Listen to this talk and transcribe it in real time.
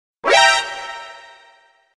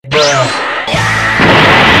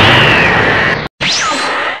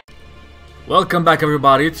Welcome back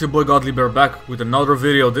everybody, it's your boy Godly Bear back with another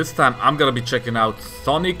video. This time I'm gonna be checking out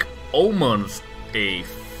Sonic Omens, a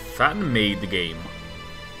fan-made game.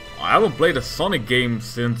 I haven't played a Sonic game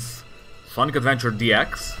since Sonic Adventure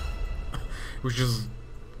DX, which is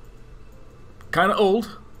kinda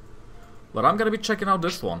old, but I'm gonna be checking out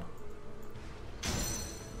this one.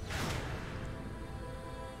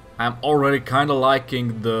 I'm already kinda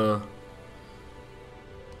liking the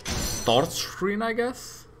start screen, I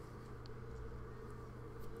guess.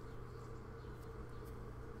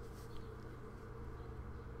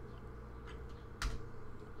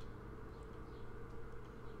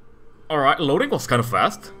 Alright, loading was kind of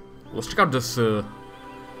fast. Let's check out this,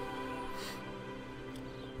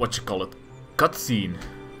 what you call it, cutscene.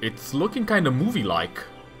 It's looking kind of movie-like.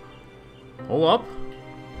 Hold up.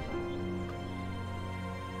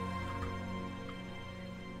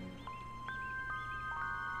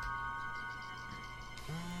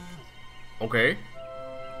 Okay.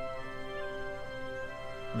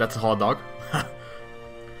 That's a hot dog.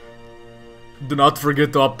 Do not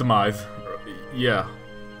forget to optimize. Yeah.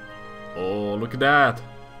 Oh, look at that.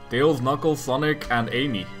 Tails, Knuckles, Sonic, and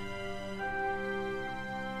Amy.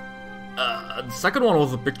 The second one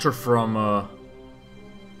was a picture from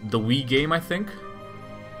the Wii game, I think.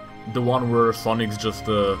 The one where Sonic's just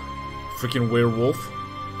a freaking werewolf.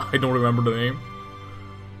 I don't remember the name.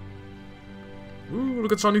 Ooh,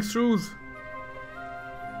 look at Sonic's shoes.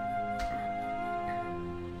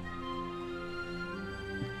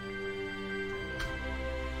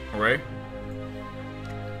 Alright.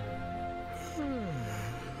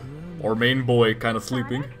 Our main boy kind of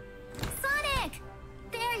sleeping. Sonic!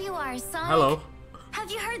 There you are, Sonic. Hello. Have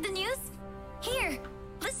you heard the news? Here,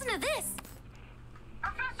 listen to this.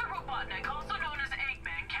 Professor Robotnik, also known as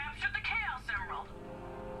Eggman, captured the Chaos Emerald.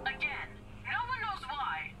 Again, no one knows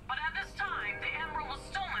why, but at this time, the emerald was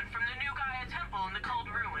stolen from the New Gaia Temple in the Cold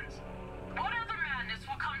Ruins. What other madness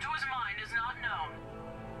will come to his mind is not known.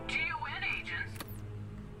 Do you win, agents?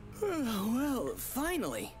 Well,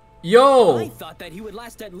 finally. Yo! I thought that he would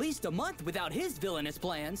last at least a month without his villainous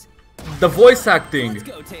plans. The voice acting. Let's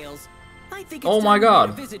go, Tails. I think it's Oh my time to God.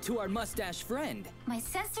 pay a visit to our mustache friend. My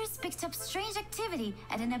sensors picked up strange activity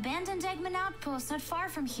at an abandoned Eggman outpost not far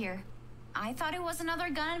from here. I thought it was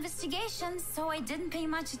another gun investigation, so I didn't pay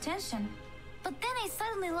much attention. But then I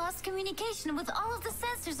suddenly lost communication with all of the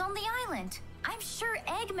sensors on the island. I'm sure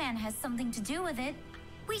Eggman has something to do with it.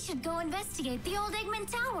 We should go investigate the old Eggman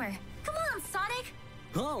Tower. Come on, Sonic!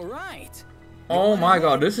 All right. Oh my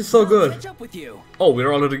god, this is so good. Catch up with you. Oh,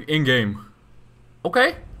 we're already in game.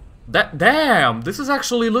 Okay. Damn, this is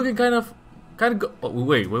actually looking kind of good. Oh,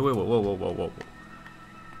 wait, whoa.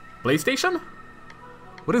 PlayStation?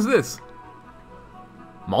 What is this?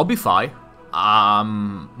 Mobify?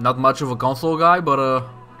 Not much of a console guy, but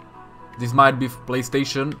this might be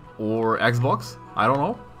PlayStation or Xbox. I don't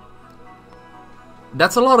know.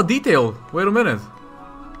 That's a lot of detail. Wait a minute.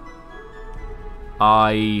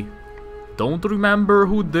 I don't remember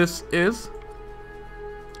who this is.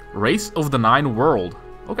 Race of the Nine World.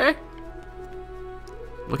 Okay.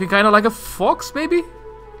 Looking kind of like a fox, maybe?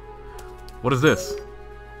 What is this?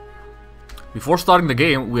 Before starting the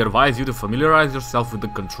game, we advise you to familiarize yourself with the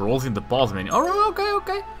controls in the pause menu. Alright,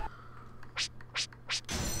 okay.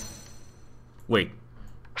 Wait.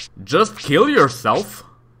 Just kill yourself?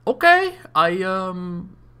 Okay.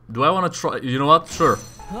 Do I want to try? You know what? Sure.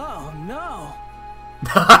 Oh no.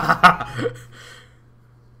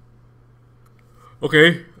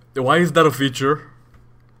 Okay, why is that a feature?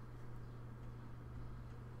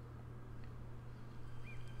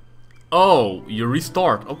 Oh, you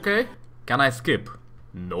restart, okay. Can I skip?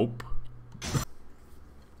 Nope.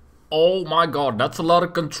 Oh my god, that's a lot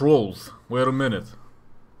of controls. Wait a minute.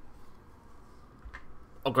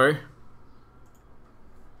 Okay.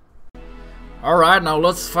 Alright, now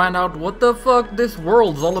let's find out what the fuck this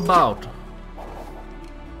world's all about.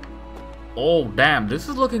 Oh damn, this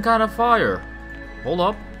is looking kind of fire. Hold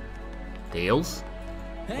up. Tails?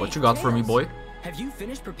 Hey, What you got for me, Tails. boy? Have you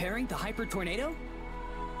finished preparing the hyper tornado?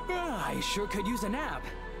 I sure could use a nap.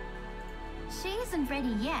 She isn't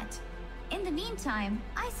ready yet. In the meantime,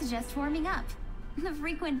 I suggest warming up. The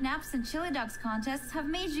frequent naps and chili dogs contests have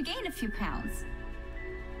made you gain a few pounds.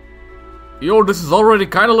 Yo, this is already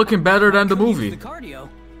kind of looking better than the Could use movie. The cardio.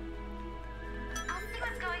 I'll see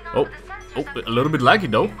what's going on Oh, with the sensors. a little bit laggy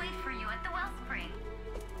though. Wait for you at the wellspring.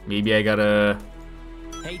 Maybe I gotta...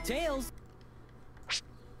 Hey, Tails.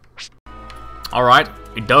 Alright,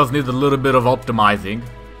 it does need a little bit of optimizing.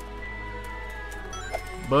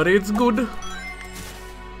 But it's good.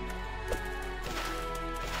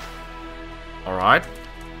 Alright.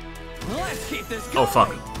 Let's keep this Oh going.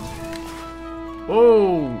 fuck.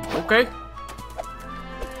 Oh, okay.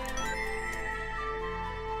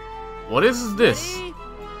 What is this?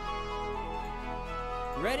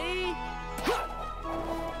 Ready?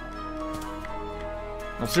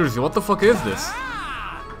 No, seriously, what the fuck is this?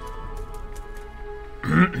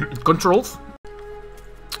 Controls.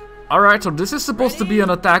 Alright, so this is supposed to be an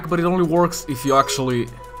attack, but it only works if you actually...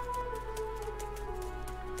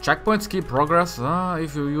 Checkpoints keep progress.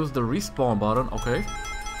 If you use the respawn button, okay.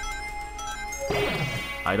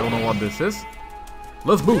 I don't know what this is.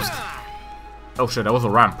 Let's boost. Oh shit, that was a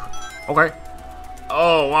ramp. Okay.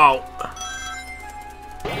 Oh wow.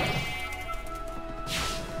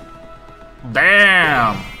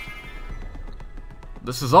 Damn.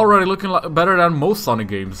 This is already looking like better than most Sonic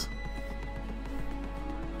games.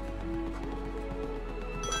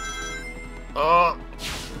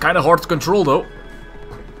 Kinda hard to control though.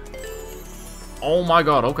 Oh my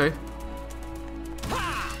god, okay.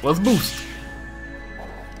 Let's boost.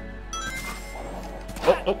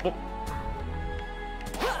 Oh.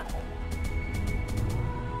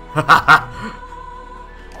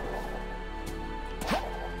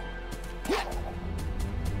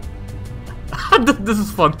 This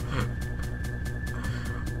is fun.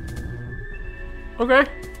 Okay.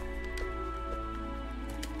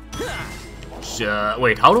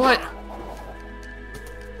 Wait, how do I...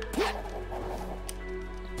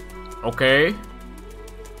 Okay.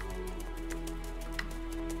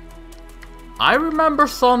 I remember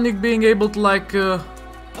Sonic being able to like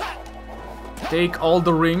take all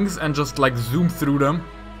the rings and just like zoom through them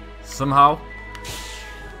somehow.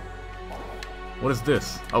 What is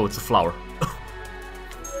this? Oh, it's a flower.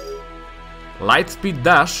 Lightspeed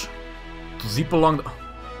dash to zip along the...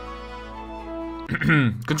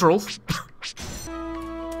 Controls.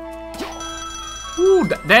 Ooh,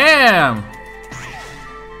 damn!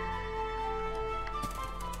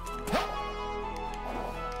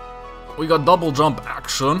 We got double jump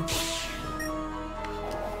action.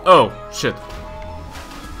 Oh, shit.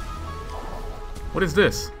 What is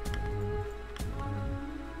this?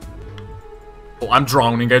 Oh, I'm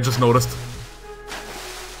drowning, I just noticed.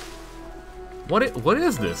 What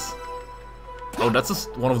is this? Oh, that's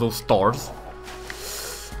one of those stars.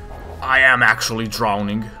 I am actually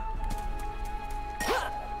drowning.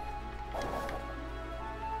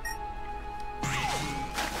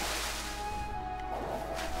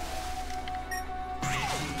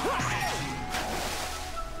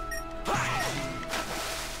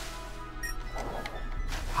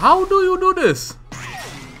 How do you do this?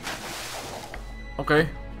 Okay.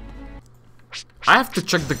 I have to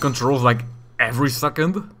check the controls like every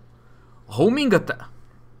second. Homing attack.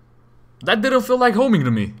 That didn't feel like homing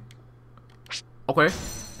to me. Okay.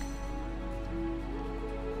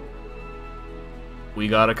 We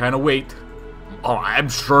gotta kinda wait. Oh, I'm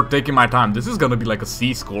sure taking my time. This is gonna be like a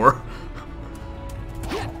C score.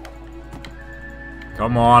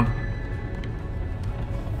 Come on.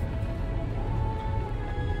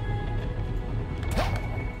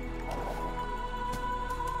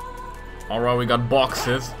 Alright, we got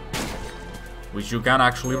boxes, which you can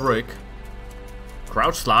actually break.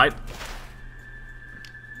 Crouch slide.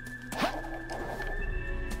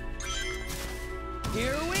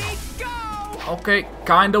 Here we go! Okay,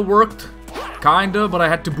 kinda worked. Kinda, but I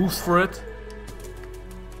had to boost for it.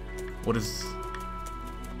 What is...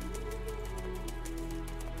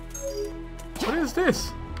 What is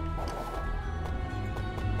this?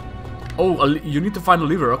 Oh, you need to find a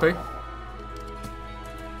lever, okay.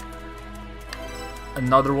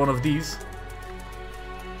 Another one of these.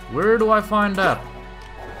 Where do I find that?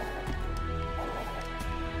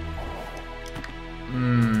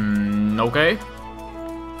 Okay.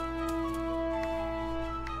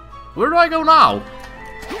 Where do I go now?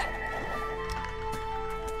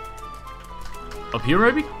 Up here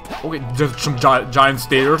maybe? Okay, just some giant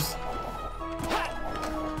stairs.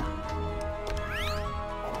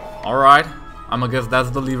 Alright, I'ma guess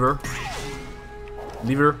that's the lever.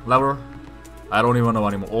 Lever. I don't even know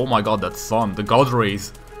anymore. Oh my god, that sun. The god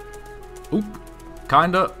rays. Oop.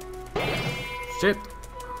 Kinda. Shit.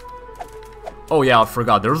 Oh yeah, I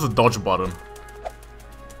forgot. There's a dodge button.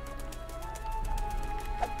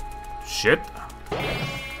 Shit.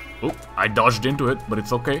 Oop. I dodged into it, but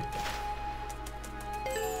it's okay.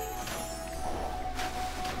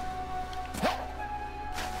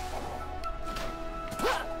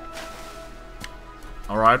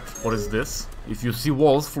 Alright, what is this? If you see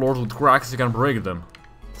walls, floors with cracks, you can break them.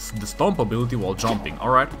 It's the stomp ability while jumping.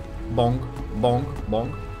 Alright. Bong, bong,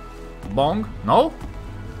 bong. Bong? No?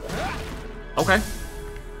 Okay.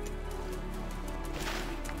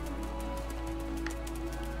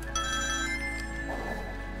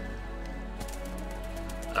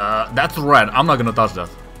 That's red. I'm not gonna touch that.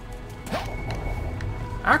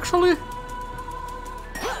 Actually?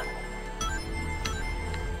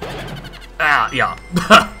 Ah, yeah.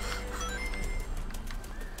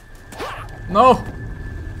 No!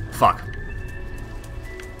 Fuck.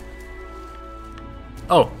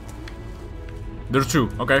 Oh. There's two,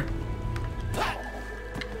 okay.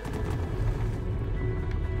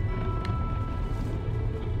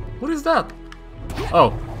 What is that?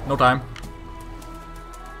 Oh, no time.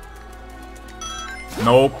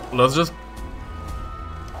 Nope, let's just...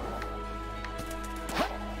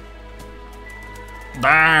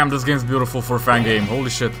 Damn, this game's beautiful for a fan game, holy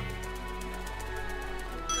shit.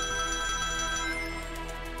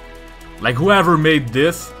 Like, whoever made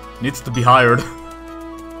this needs to be hired.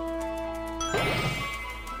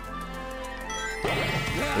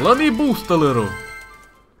 Let me boost a little.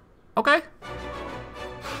 Okay.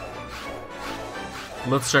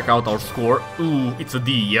 Let's check out our score. Ooh, it's a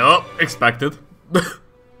D. Yup, expected.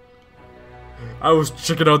 I was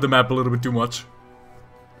checking out the map a little bit too much.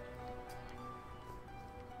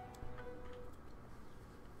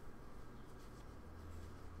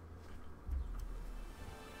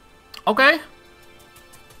 Okay.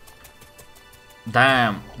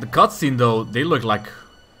 Damn. The cutscene though, they look like...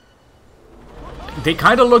 They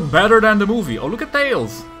kinda look better than the movie. Oh, look at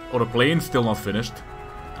Tails. Oh, the plane's still not finished.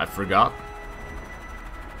 I forgot.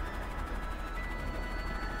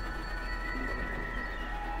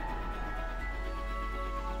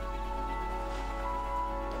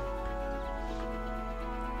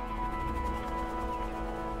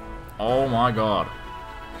 Oh my god.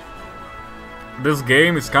 This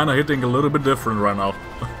game is kinda hitting a little bit different right now.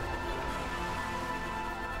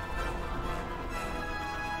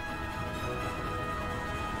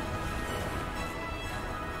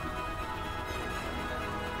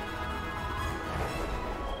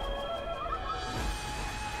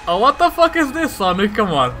 Oh, what the fuck is this, Sonic?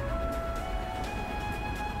 Come on.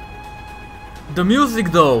 The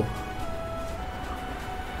music though.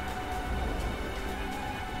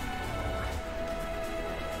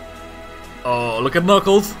 Oh, look at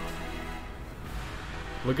Knuckles.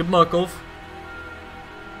 Look at Knuckles.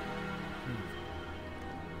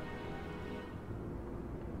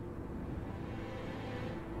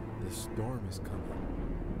 The storm is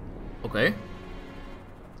coming. Okay.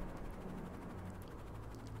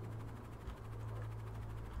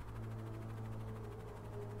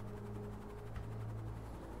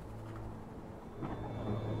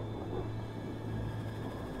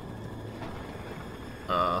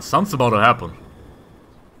 Something's about to happen.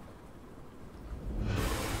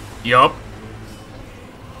 Yup.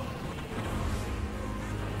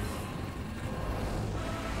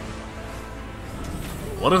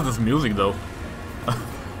 What is this music though?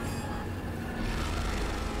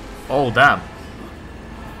 Oh damn.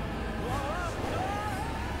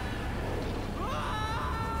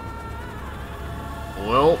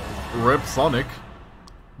 Well, rip Sonic.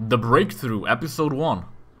 The Breakthrough, episode 1.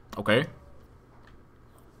 Okay.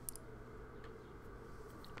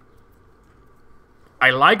 I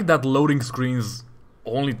like that loading screens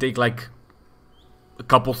only take like a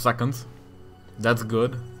couple seconds. That's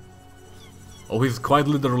good. Oh, he's quite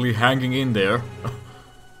literally hanging in there.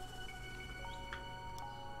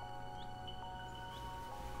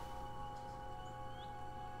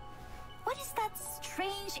 What is that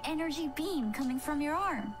strange energy beam coming from your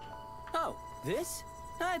arm? Oh, this?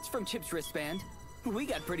 It's from Chip's wristband. We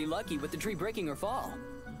got pretty lucky with the tree breaking her fall.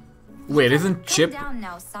 Wait, isn't Chip Down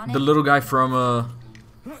now, Sonic. the little guy from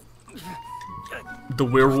the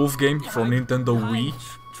werewolf game from Nintendo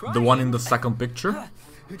Wii? The one in the second picture?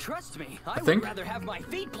 Trust me, I think. would rather have my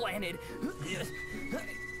feet planted.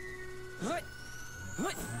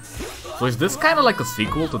 So is this kind of like a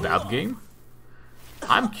sequel to that game?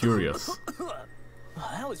 I'm curious.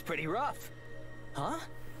 That was pretty rough. Huh?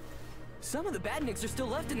 Some of the badniks are still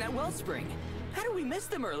left in that wellspring. How did we miss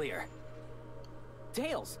them earlier?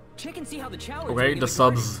 Tails, check and see how the Chow are Okay, doing in the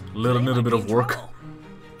garden. subs, little bit of work. Trouble.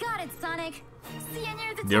 Got it, Sonic. See you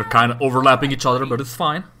near the They're tower. kind of overlapping each other, but it's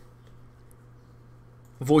fine.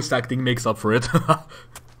 Voice acting makes up for it.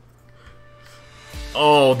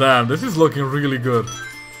 Oh damn, this is looking really good.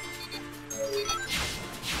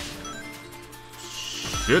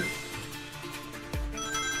 Shit.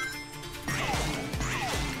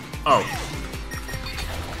 Oh.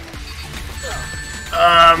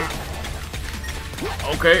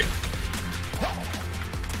 Okay.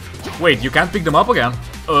 Wait, you can't pick them up again?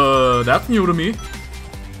 That's new to me.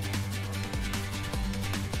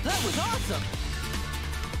 That was awesome.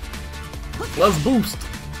 Let's boost.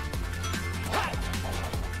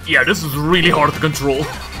 Yeah, this is really hard to control.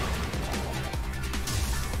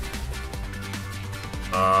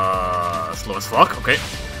 slow as fuck, okay.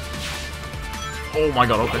 Oh my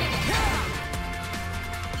god, okay.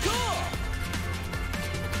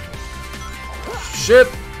 Shit!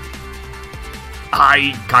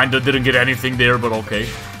 I kinda didn't get anything there, but okay.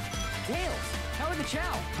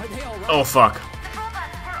 Oh fuck.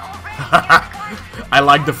 I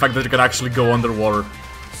like the fact that you can actually go underwater.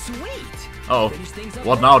 Oh,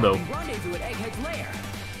 what now though?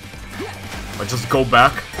 I just go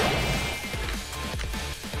back.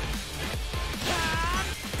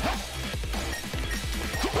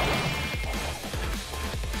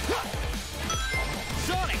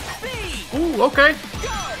 Ooh, okay.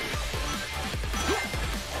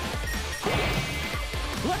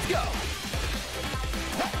 Let's go.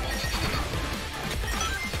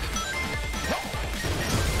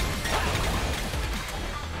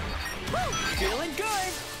 Feeling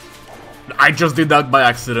good. I just did that by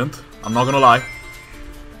accident. I'm not gonna lie.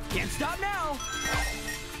 Can't stop now.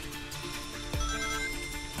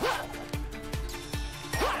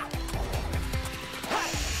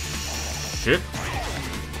 Shit.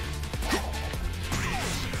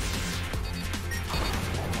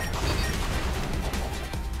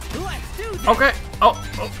 Let's do this. Okay. Oh.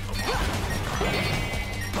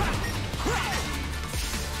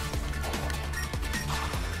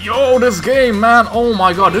 Yo, this game, man. Oh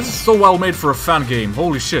my god, this is so well made for a fan game.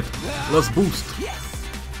 Holy shit. Let's boost.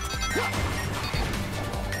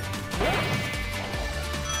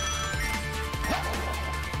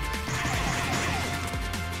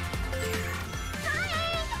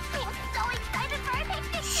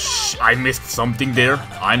 Shh, I missed something there.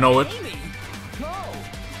 I know it. Amy. Oh,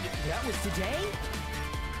 that was today?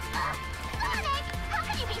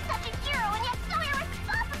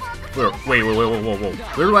 Where? Wait, whoa.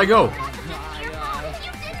 Where do I go?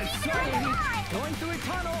 Going through a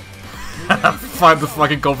tunnel. Find the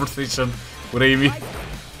fucking conversation with Amy.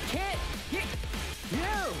 Can't hit you.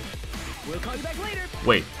 We'll call you back later.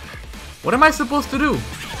 Wait. What am I supposed to do?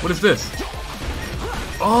 What is this?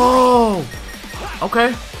 Oh!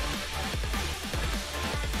 Okay.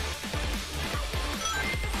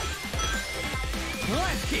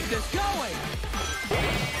 Let's keep this going.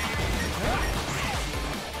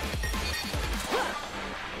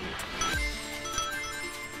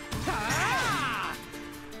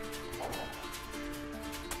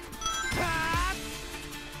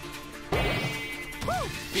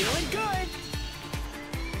 Feeling good.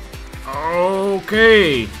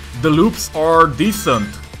 Okay. The loops are decent.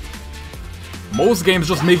 Most games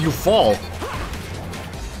just make you fall.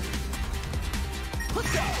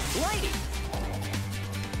 Let's go, lady.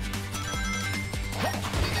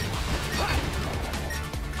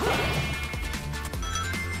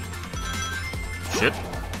 Shit.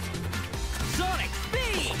 Sonic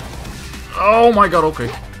speed. Oh my god, okay.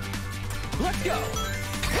 Let's go.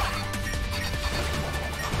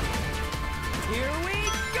 Here we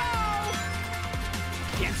go.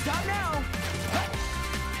 Can't stop now.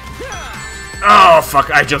 Oh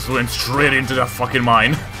fuck, I just went straight into that fucking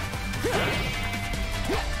mine.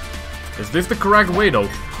 Is this the correct way though?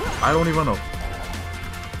 I don't even know.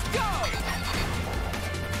 Go.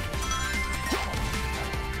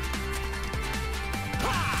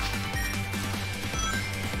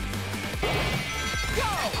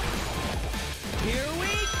 Here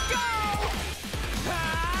we go.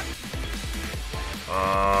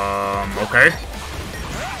 Okay.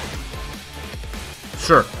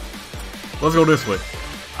 Sure. Let's go this way.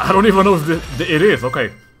 I don't even know if it is.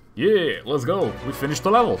 Okay. Yeah, let's go. We finished the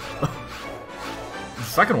level. The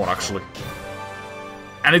second one, actually.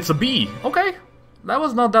 And it's a B. Okay. That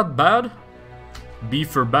was not that bad. B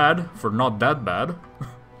for bad, for not that bad.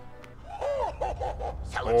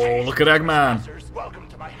 Oh, look at Eggman. Welcome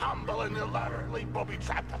to my humble and elaborately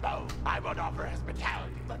booby-trapped abode. I would offer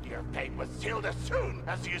hospitality, but your fate was sealed as soon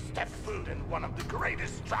as you stepped foot in one of the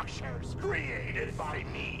greatest structures created by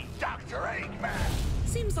me, Dr. Eggman.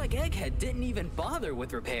 Seems like Egghead didn't even bother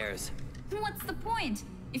with repairs. What's the point?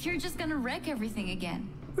 If you're just gonna wreck everything again.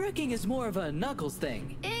 Wrecking is more of a Knuckles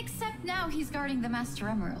thing. Except now he's guarding the Master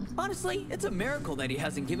Emerald. Honestly, it's a miracle that he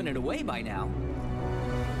hasn't given it away by now.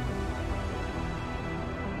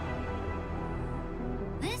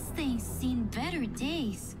 This thing's seen better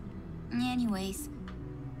days. Anyways,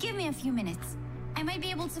 give me a few minutes. I might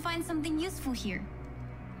be able to find something useful here.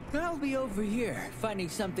 I'll be over here, finding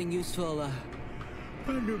something useful,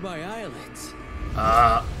 under my eyelids.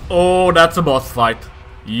 Oh, that's a boss fight.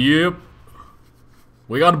 Yep.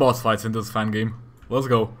 We got boss fights in this fan game. Let's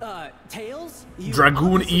go. Tails?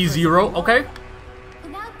 Dragoon E0, okay.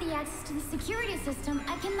 Without the access to the security system,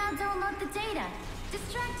 I cannot download the data.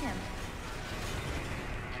 Distract him.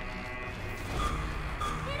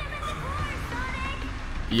 Hit him in the core!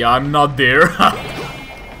 Yeah, I'm not there.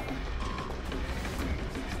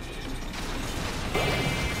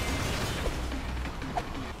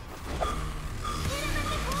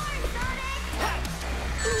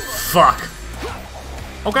 Fuck.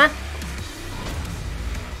 Okay.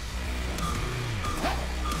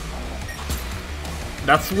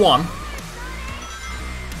 That's one.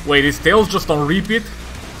 Wait, is Tails just on repeat?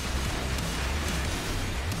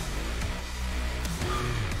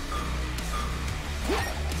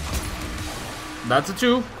 That's a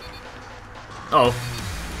two. Oh.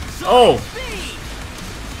 Oh!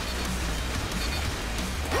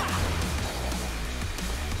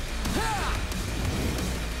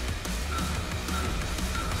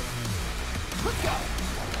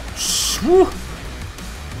 Whew.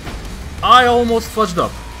 I almost fudged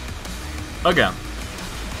up. Again.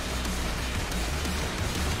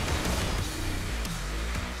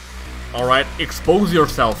 Alright, expose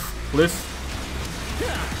yourself, please.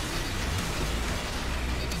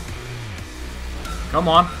 Come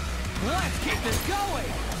on. Let's keep this going.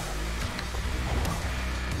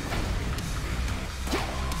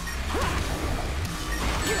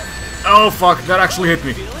 Oh fuck, that actually hit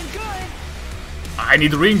me. Feeling good. I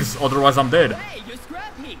need rings, otherwise I'm dead. Hey, you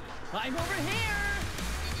scrap me. I'm over here.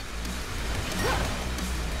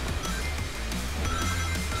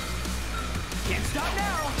 Can't stop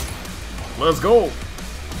now. Let's go.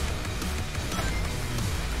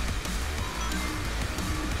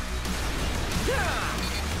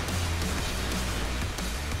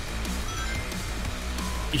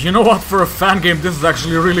 You know what, for a fan game this is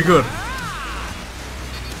actually really good.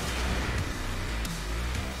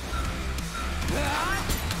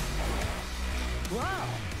 Wow.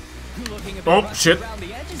 Looking a bit Oh, rusty shit. around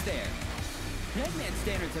the edges there. Eggman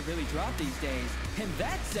standards have really dropped these days, and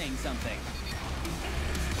that's saying something.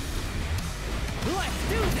 Let's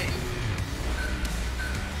do this.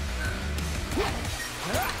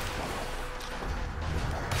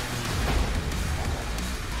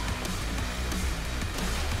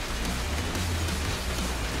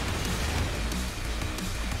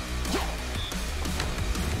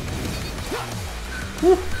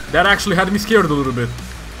 Whew, that actually had me scared a little bit.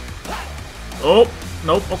 Oh,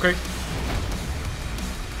 nope, okay.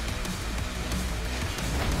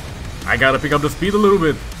 I gotta pick up the speed a little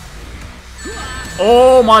bit.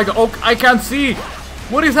 Oh my god, oh, I can't see!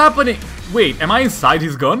 What is happening? Wait, am I inside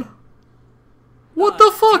his gun? What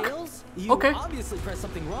the fuck? Tails, you Okay. obviously pressed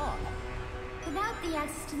something wrong. Without the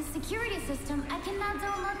access to the security system, I cannot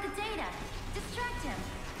download the data. Distract him.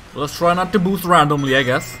 Let's try not to boost randomly, I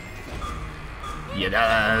guess.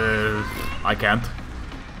 Yeah, I can't.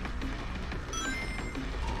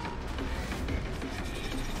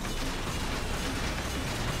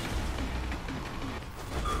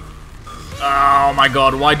 Oh my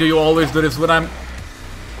god, why do you always do this when I'm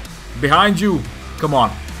behind you? Come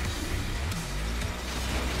on.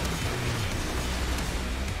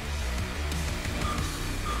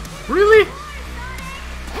 Really?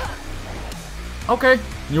 Okay,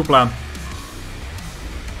 new plan.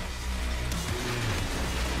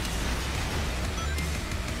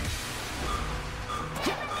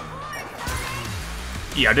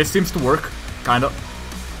 Yeah, this seems to work, kinda.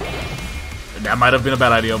 That might have been a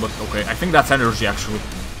bad idea, but okay. I think that's energy, actually.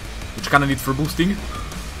 Which kinda needs for boosting.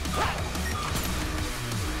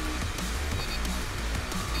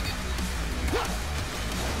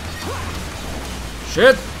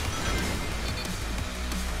 Shit!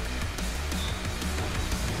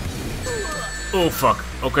 Oh, fuck.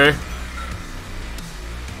 Okay.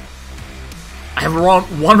 I have around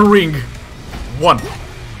one ring. One.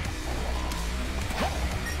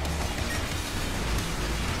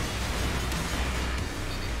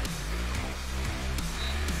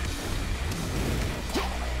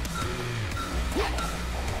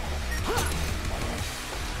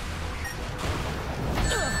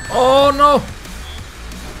 Oh no!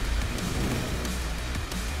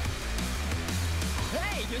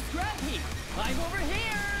 Hey, you scrap me. I'm over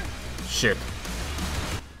here. Shit.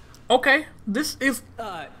 Okay, this is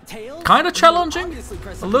Tails? kinda You challenging. obviously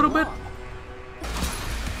pressed A little something bit.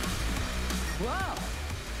 wrong. Wow.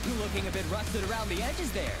 You're looking a bit rusted around the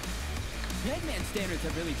edges there. Eggman standards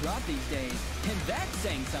have really dropped these days, and that's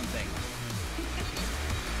saying something.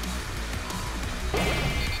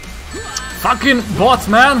 Fucking bots,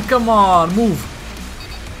 man! Come on, move!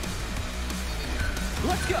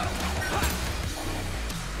 Let's go.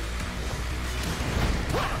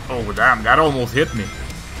 Oh damn, that almost hit me.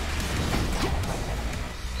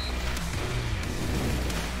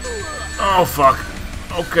 Oh fuck.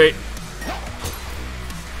 Okay.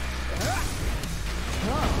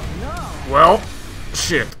 Well,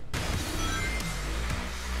 shit.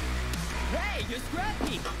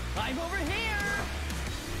 I'm over here!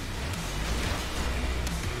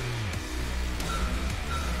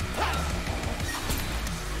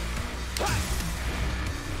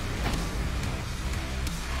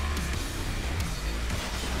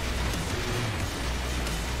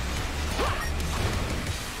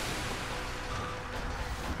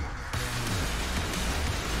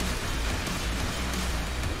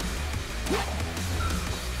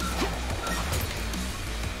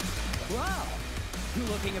 Wow, you're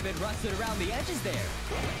looking a bit rusted around the edges there.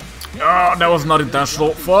 Ah, that was not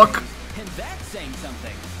intentional. Fuck. And that's saying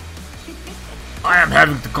something. I am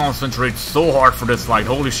having to concentrate so hard for this fight.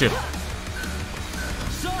 Holy shit.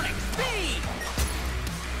 Sonic speed!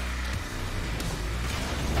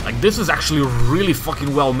 Like, this is actually really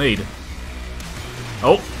fucking well made.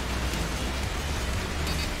 Oh.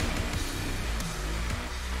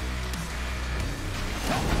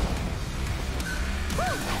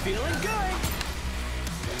 Feeling good!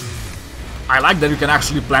 I like that you can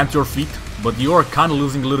actually plant your feet, but you are kind of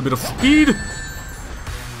losing a little bit of speed.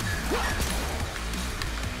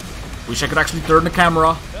 Wish I could actually turn the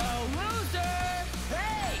camera. Oh, loser!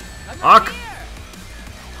 Hey! I'm Fuck. right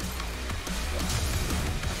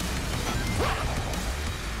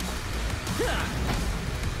here!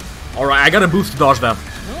 Alright, I got a boost to dodge that.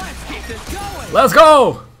 Let's keep this going! Let's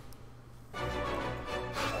go!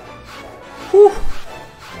 Whew.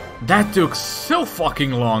 That took so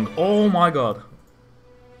fucking long. Oh my god.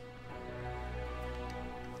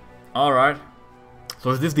 Alright.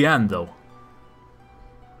 So is this the end though?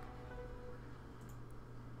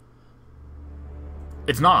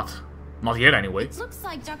 It's not. Not yet anyway. It looks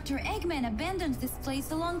like Dr. Eggman abandoned this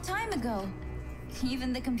place a long time ago.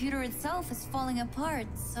 Even the computer itself is falling apart,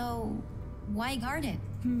 so why guard it?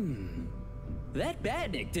 That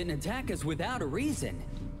badnik didn't attack us without a reason.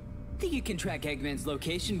 Think you can track Eggman's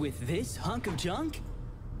location with this hunk of junk?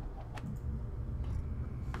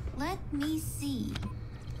 Let me see.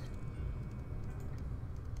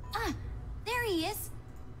 Ah, there he is!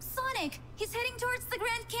 Sonic! He's heading towards the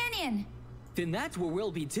Grand Canyon! Then that's where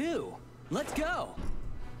we'll be too. Let's go!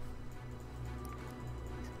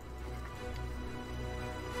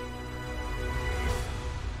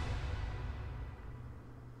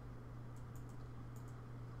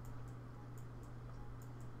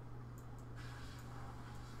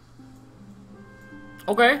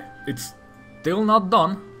 Okay, it's still not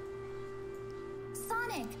done.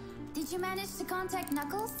 Sonic, did you manage to contact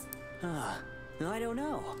Knuckles? I don't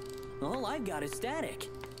know. All I've got is static.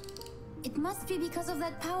 It must be because of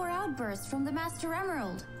that power outburst from the Master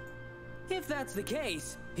Emerald. If that's the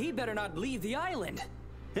case, he better not leave the island.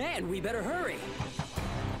 And we better hurry.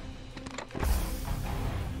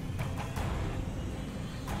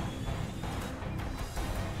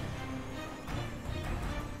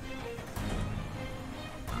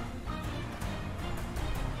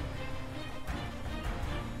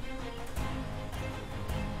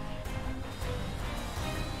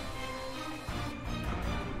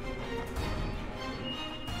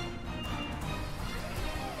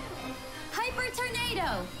 Hyper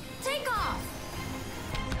Tornado! Take off!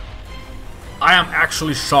 I am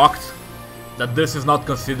actually shocked that this is not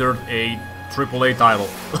considered a AAA title.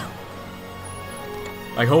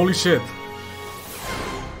 Like, holy shit.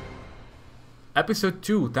 Episode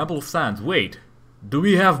 2, Temple of Sands. Wait, do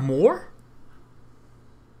we have more?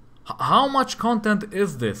 How much content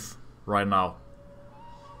is this right now?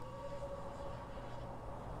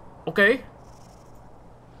 Okay.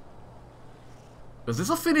 Is this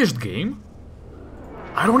a finished game?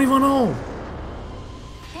 I don't even know.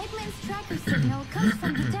 Eggman's tracker signal comes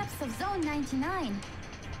from the depths of Zone 99.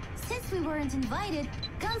 Since we weren't invited,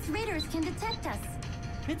 Gun's raiders can detect us.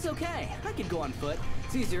 It's okay. I could go on foot.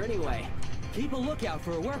 It's easier anyway. Keep a lookout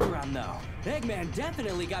for a workaround, though. Eggman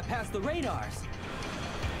definitely got past the radars.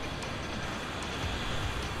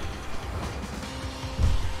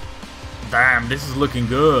 Damn, this is looking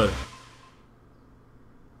good.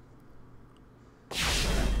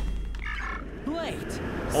 Wait.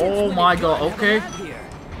 Oh my god, okay. You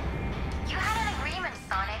had an agreement,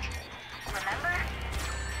 Sonic. Remember?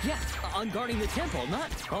 Yeah, on guarding the temple, not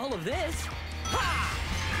all of this. Ha!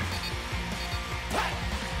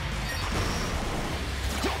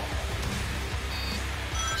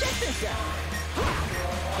 Check this out.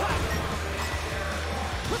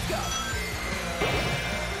 Let's go.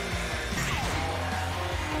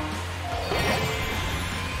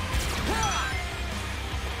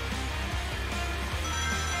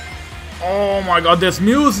 Oh my god, this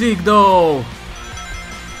music though!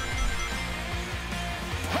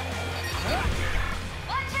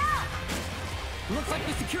 Watch out! Looks like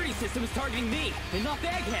the security system is targeting me, and not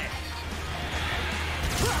Baghead.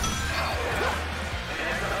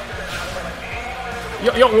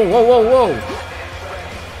 Yo, yo, whoa, whoa, whoa, whoa!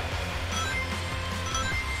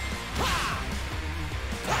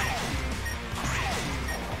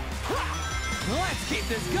 Let's keep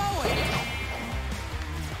this going!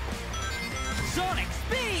 Sonic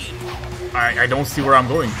speed! I don't see where I'm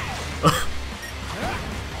going.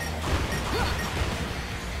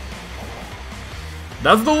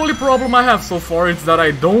 That's the only problem I have so far, it's that I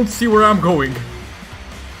don't see where I'm going.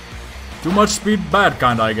 Too much speed, bad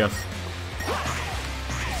kinda, I guess.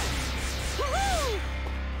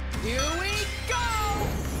 Here we go!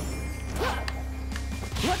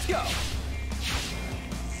 Let's go!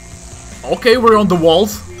 Okay, we're on the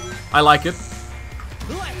walls. I like it.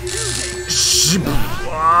 Let's do this!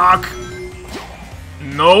 Fuck.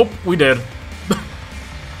 Nope, we did.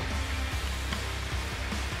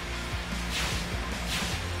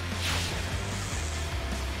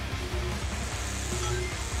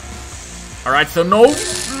 Alright, so no!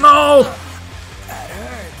 No! That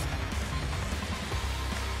hurt.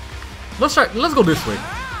 Let's try, let's go this way.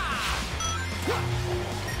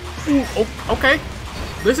 Ooh, oh, okay.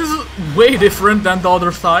 This is way different than the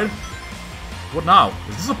other side. What now?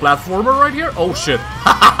 Is this a platformer right here? Oh shit.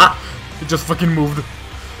 It just fucking moved.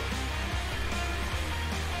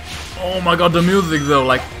 Oh my god, the music though,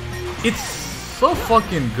 like, it's so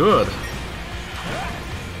fucking good.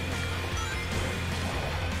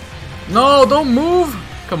 No, don't move!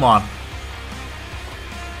 Come on.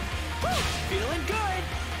 Feeling good!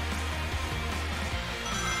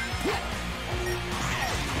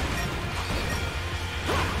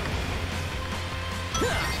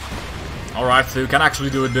 Alright, so you can actually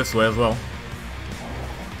do it this way as well.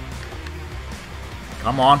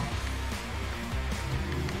 Come on.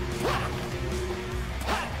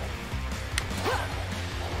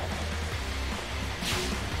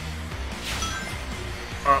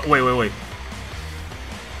 Wait.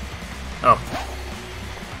 Oh.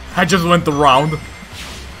 I just went around.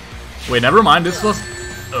 Wait, never mind, this was...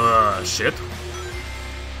 shit.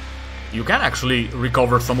 You can actually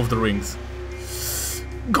recover some of the rings.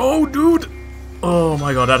 Go, dude! Oh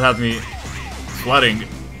my god, that had me sweating.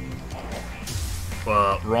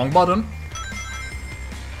 Wrong button.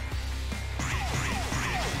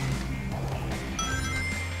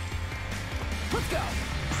 Let's go!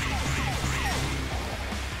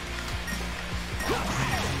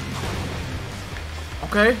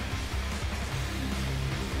 Okay.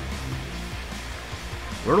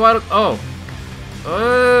 Where do I... Oh.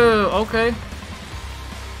 Okay.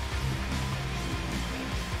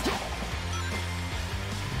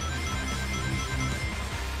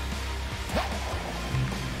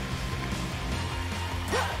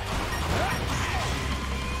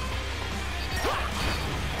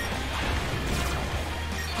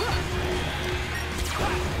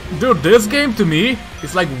 Dude, this game to me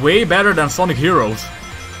is like way better than Sonic Heroes.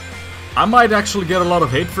 I might actually get a lot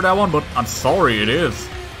of hate for that one, but I'm sorry, it is.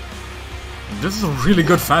 This is a really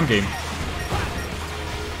good fan game.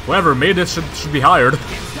 Whoever made this should be hired.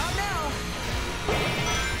 Stop now!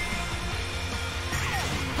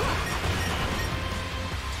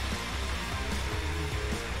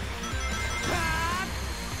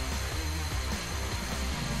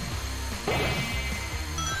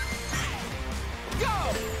 Go!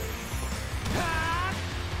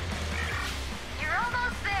 You're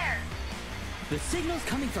almost there. The signal's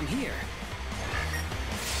coming from here.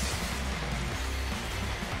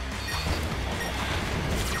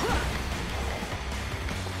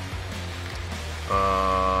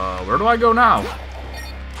 Where do I go now?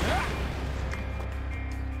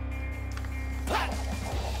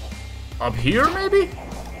 Up here, maybe?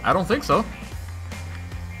 I don't think so.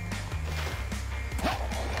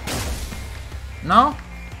 No?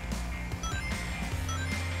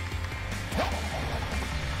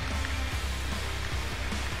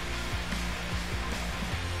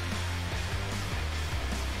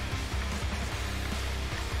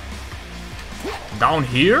 Down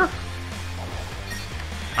here?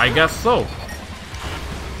 I guess so.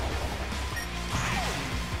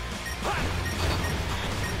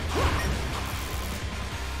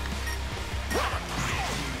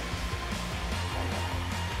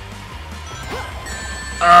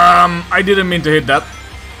 I didn't mean to hit that.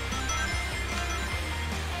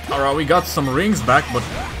 Alright, we got some rings back, but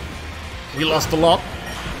we lost a lot.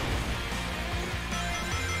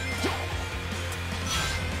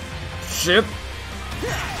 Shit.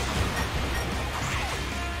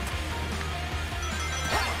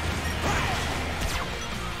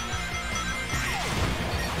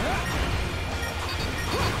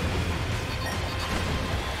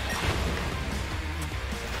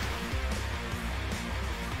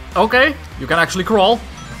 Okay, you can actually crawl.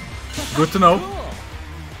 Good to know.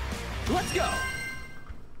 Cool. Let's go.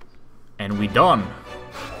 And we done.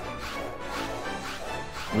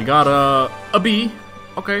 We got a B.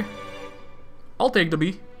 Okay. I'll take the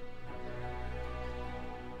B.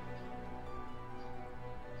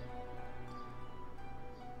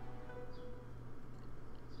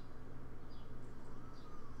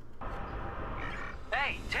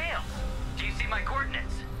 Hey, Tails! Do you see my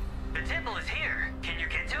coordinates? The temple is here. Can you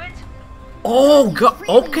get to it? Oh god.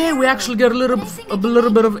 Okay, we actually get a little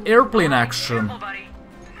bit of airplane action. Careful, buddy.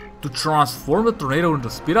 To transform the tornado into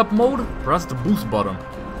speed up mode, press the boost button.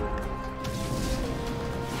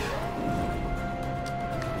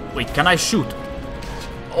 Wait, can I shoot?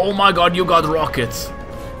 Oh my god, you got rockets.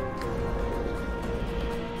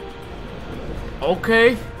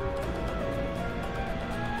 Okay.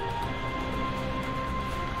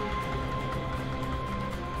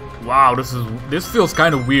 Wow, this feels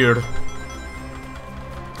kind of weird.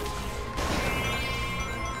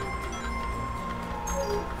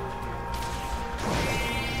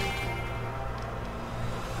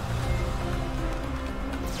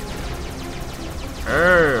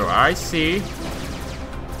 Oh, I see.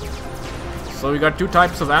 So we got two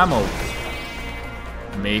types of ammo.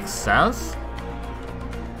 Makes sense.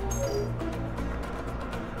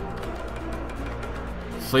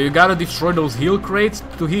 So you gotta destroy those heal crates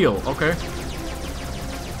to heal, okay.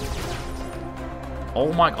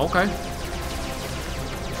 Oh my, okay.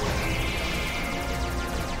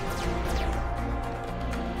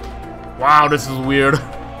 Wow, this is weird.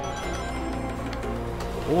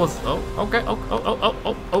 What was, oh, okay,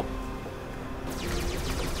 oh.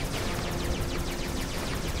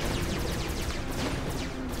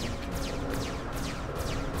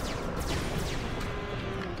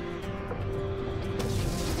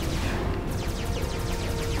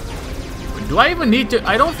 Do I even need to?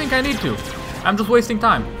 I don't think I need to. I'm just wasting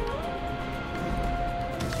time.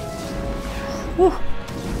 Whew.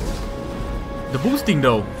 The boosting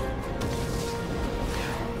though.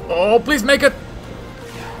 Oh, please make it.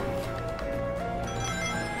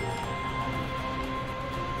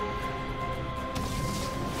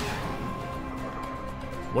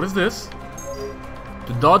 What is this?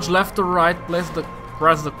 To dodge left or right,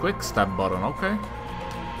 press the quick step button, okay.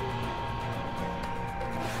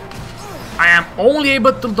 I am only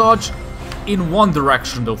able to dodge in one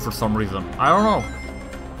direction though for some reason. I don't know.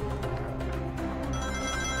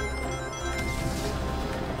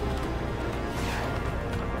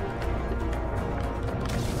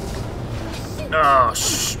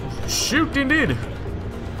 Shoot indeed.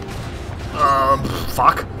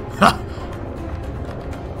 Fuck.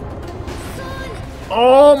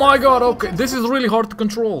 Oh my god, okay. This is really hard to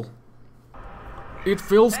control. It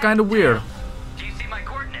feels kind of weird. Do you see my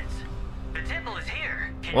coordinates? The temple is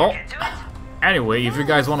here. Can Well, you get to it? anyway, if you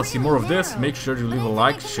guys want to see more of this, make sure you leave a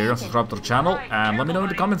like, share and subscribe to the channel. And let me know in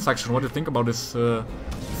the comment section what you think about this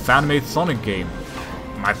fan-made Sonic game.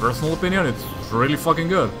 My personal opinion, it's really fucking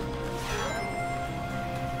good.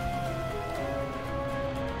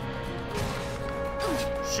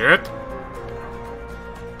 Shit.